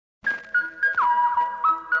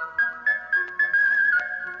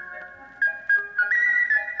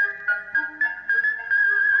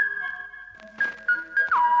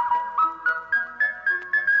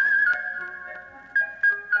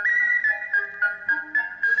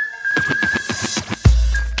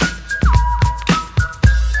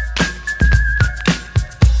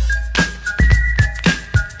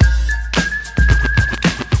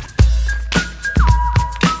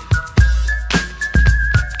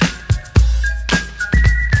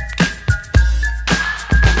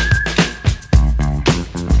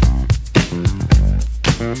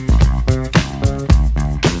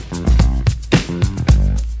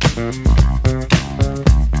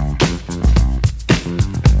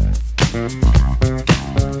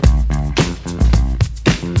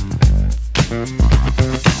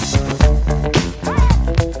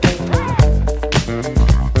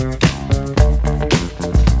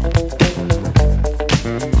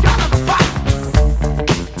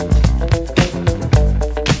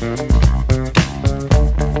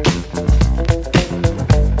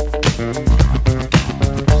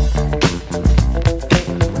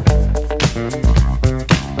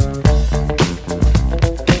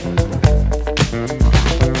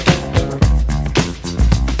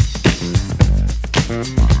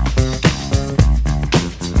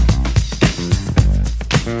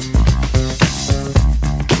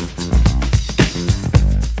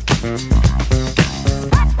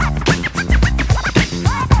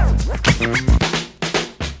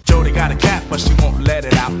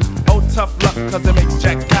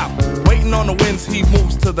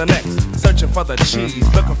Cheese,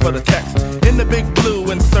 looking for the text. In the big blue,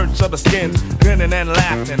 in search of the skins. Grinning and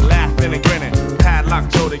laughing, laughing and grinning. Padlock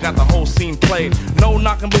Jody got the whole scene played. No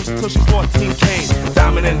knocking boots till she's 14K.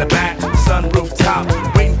 Diamond in the back, sunroof top.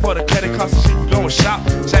 Waiting for the credit card so she can go and shop.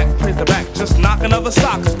 Jack plays the back, just knocking other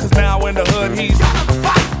socks. Cause now in the hood he's out of the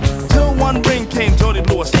box. Till one ring came, Jody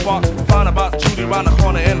blew a spark. Found about Judy round the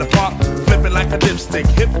corner in the park. Flipping like a dipstick,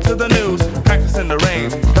 hip to the news. Practicing the rain,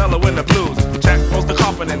 Bella in the blues. Jack knows the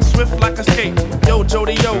confidence, swift like a skate. Yo,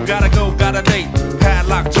 Jody, yo, gotta go, got a date.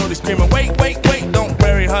 Padlock, Jody screaming, wait, wait, wait. Don't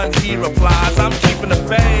bury her, and he replies, I'm keeping the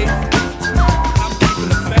faith. I'm keeping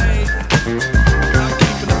the faith. I'm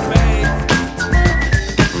keeping the faith.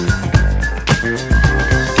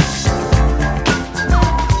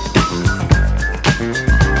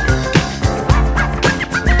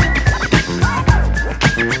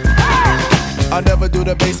 I never do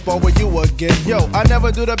the baseball with you again. Yo, I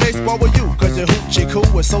never do the baseball with you. Cause your hoochie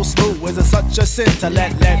coo is so smooth. Is it such a sin to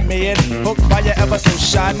let me in? Hooked by your ever so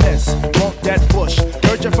shyness. Want that bush.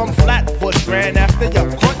 Heard you from Flatbush. Ran after you.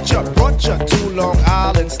 Caught you. Brought you to Long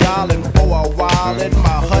Island. Styling for a while in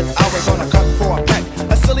my hut. I was on a cut for a peck.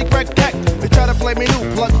 A silly crack pack. You try to play me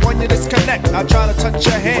new. Plug when you disconnect. I try to touch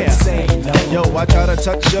your hair. Say no. Yo, I try to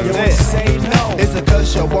touch your hair. Say no. Is it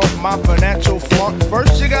cause you want my financial flaunt?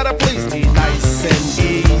 First you gotta please me nice and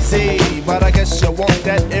easy. But I guess you want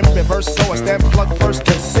that in reverse, so I stand plug first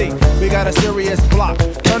to see. We got a serious block,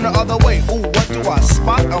 turn the other way. Ooh, what do I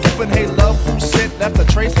spot? A hoopin' hey love who sent. Left a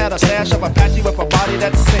trace, had a stash of Apache with a body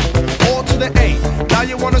that's sick. All to the A, now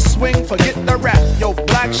you wanna swing, forget the rap. Yo,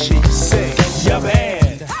 Black Sheep, sing. Your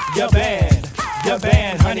band, your band, your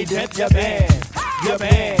band, honey dip, your band, your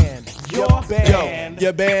band, your band. Yo,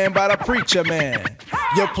 your band by the preacher man.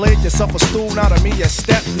 You played yourself a stool, not a me a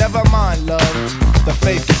step. Never mind, love. The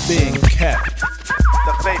faith is being kept.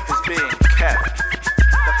 The faith is being kept.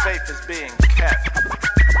 The faith is being kept.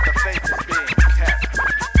 The faith is being kept.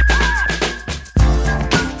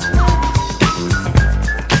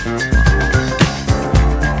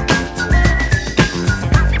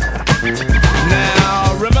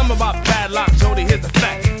 Now, remember about Padlock Jody, here's the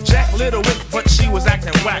fact. Jack little wit, but she was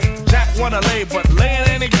acting whack. Jack wanna lay, but laying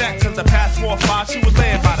ain't exact. Cause the past 4 or 5, she was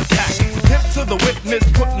laying by the tack. Hip to the witness,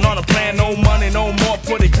 putting on a plan. No money, no more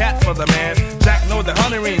putty cat for the man. Jack know the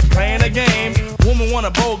honey rings playing a game. Woman want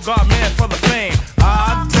a Bogart man for the fame.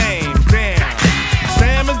 Ah, dang, damn.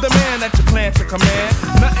 Sam is the man that you plan to command.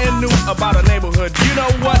 Nothing new about a neighborhood. You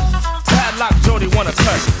know what? Padlock Jody wanna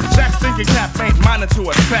touch. Jack's thinking cap ain't minding to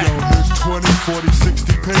attack. Yo, here's 20, 40,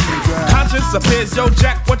 60 pennies out. Conscience appears, yo,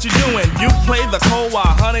 Jack, what you doing? You play the cold while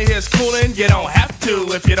honey here's cooling. You don't have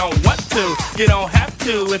to if you don't want to. You don't have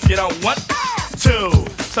to if you don't want to.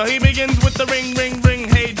 So he begins with the ring, ring, ring.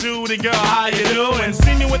 Hey, Judy girl, how you doing?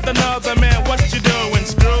 See me with another man, what you doing?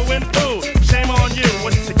 Screwing? Ooh, shame on you.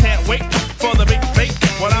 What, you can't wait for the big bait?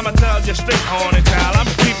 Well, I'ma tell you straight on it, child. I'm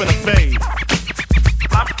keeping a fade.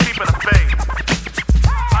 I'm keeping a fade.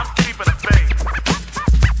 I'm keeping a fade.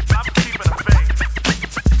 I'm keeping a fade.